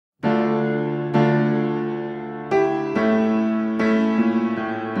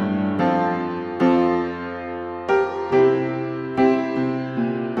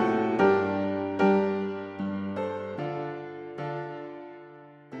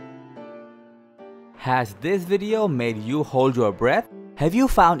Has this video made you hold your breath? Have you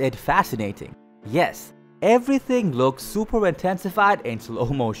found it fascinating? Yes, everything looks super intensified in slow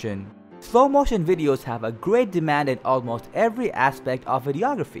motion. Slow motion videos have a great demand in almost every aspect of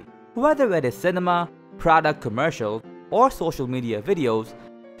videography. Whether it is cinema, product commercials, or social media videos,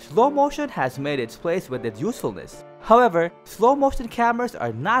 slow motion has made its place with its usefulness. However, slow motion cameras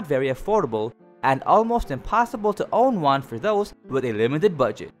are not very affordable and almost impossible to own one for those with a limited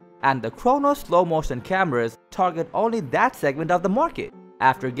budget. And the Chronos slow motion cameras target only that segment of the market.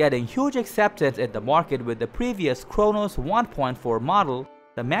 After getting huge acceptance in the market with the previous Chronos 1.4 model,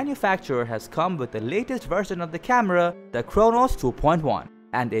 the manufacturer has come with the latest version of the camera, the Chronos 2.1.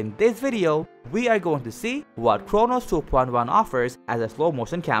 And in this video, we are going to see what Chronos 2.1 offers as a slow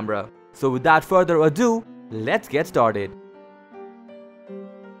motion camera. So without further ado, let's get started.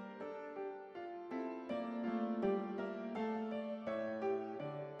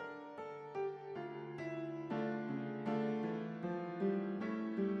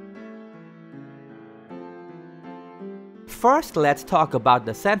 First, let's talk about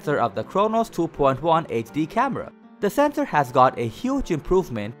the sensor of the Chronos 2.1 HD camera. The sensor has got a huge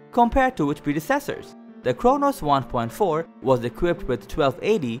improvement compared to its predecessors. The Chronos 1.4 was equipped with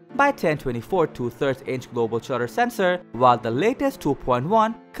 1280 by 1024 2/3 inch global shutter sensor, while the latest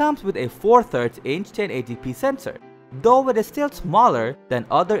 2.1 comes with a 4/3 inch 1080p sensor. Though it is still smaller than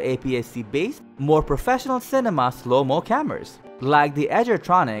other APS-C based, more professional cinema slow-mo cameras. Like the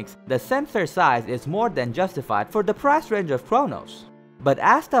Edgertronics, the sensor size is more than justified for the price range of Chronos. But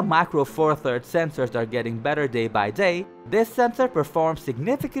as the micro 4/3 sensors are getting better day by day, this sensor performs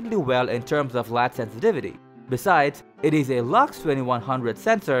significantly well in terms of light sensitivity. Besides, it is a Lux 2100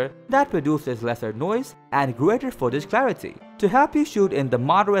 sensor that produces lesser noise and greater footage clarity. To help you shoot in the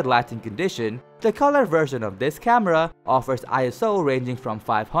moderate lighting condition, the color version of this camera offers ISO ranging from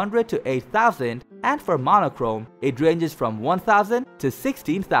 500 to 8000, and for monochrome, it ranges from 1000 to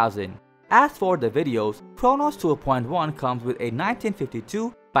 16000. As for the videos, Chronos 2.1 comes with a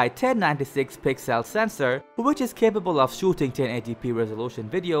 1952 by 1096 pixel sensor, which is capable of shooting 1080p resolution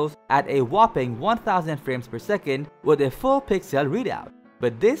videos at a whopping 1000 frames per second with a full pixel readout.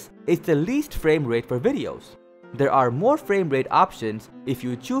 But this is the least frame rate for videos. There are more frame rate options if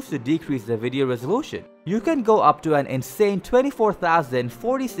you choose to decrease the video resolution. You can go up to an insane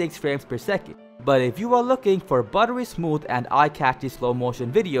 24,046 frames per second. But if you are looking for buttery smooth and eye-catchy slow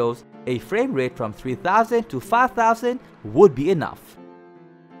motion videos, a frame rate from 3000 to 5000 would be enough.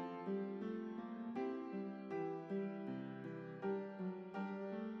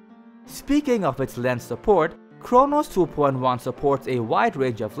 Speaking of its lens support, Chronos 2.1 supports a wide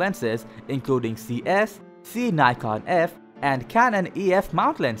range of lenses including CS, Nikon F, and Canon EF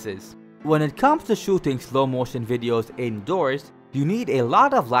mount lenses. When it comes to shooting slow motion videos indoors, you need a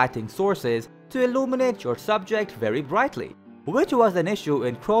lot of lighting sources to illuminate your subject very brightly, which was an issue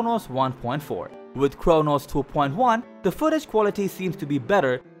in Chronos 1.4. With Chronos 2.1, the footage quality seems to be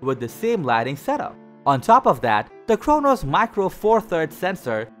better with the same lighting setup. On top of that, the Chronos Micro 4/3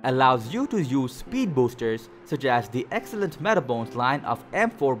 sensor allows you to use speed boosters such as the excellent Metabones line of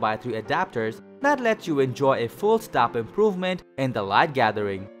M4x3 adapters that let you enjoy a full stop improvement in the light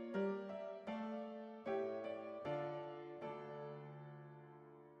gathering.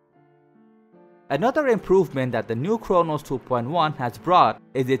 Another improvement that the new Chronos 2.1 has brought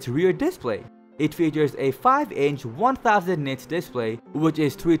is its rear display. It features a 5-inch 1000 nits display, which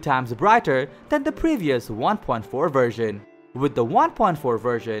is 3 times brighter than the previous 1.4 version. With the 1.4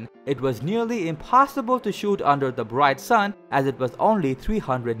 version, it was nearly impossible to shoot under the bright sun as it was only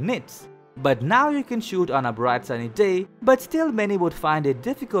 300 nits. But now you can shoot on a bright sunny day, but still many would find it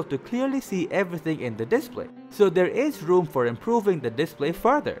difficult to clearly see everything in the display. So there is room for improving the display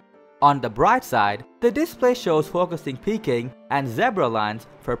further. On the bright side, the display shows focusing peaking and zebra lines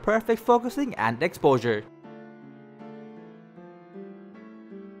for perfect focusing and exposure.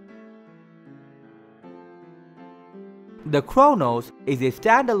 The Chronos is a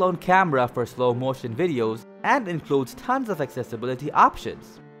standalone camera for slow motion videos and includes tons of accessibility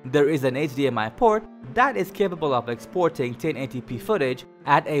options. There is an HDMI port that is capable of exporting 1080p footage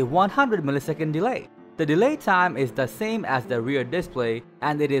at a 100 millisecond delay. The delay time is the same as the rear display,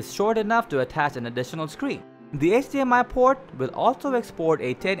 and it is short enough to attach an additional screen. The HDMI port will also export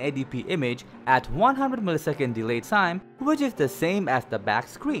a 1080p image at 100 millisecond delay time, which is the same as the back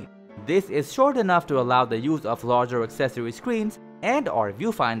screen. This is short enough to allow the use of larger accessory screens and/or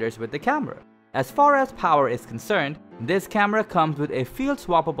viewfinders with the camera. As far as power is concerned, this camera comes with a field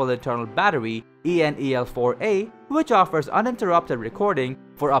swappable internal battery ENEL4A, which offers uninterrupted recording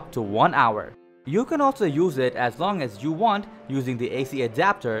for up to 1 hour. You can also use it as long as you want using the AC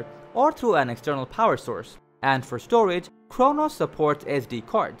adapter, or through an external power source. And for storage, Chronos supports SD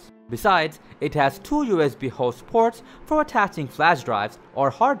cards. Besides, it has 2 USB host ports for attaching flash drives or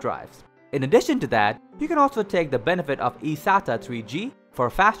hard drives. In addition to that, you can also take the benefit of eSATA 3G for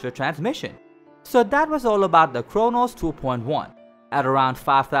faster transmission. So that was all about the Chronos 2.1. At around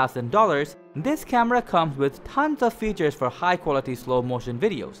 $5,000, this camera comes with tons of features for high-quality slow-motion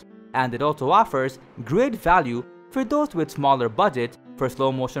videos, and it also offers great value for those with smaller budgets for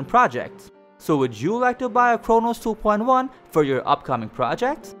slow-motion projects. So would you like to buy a Chronos 2.1 for your upcoming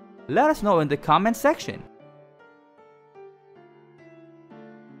projects? Let us know in the comment section.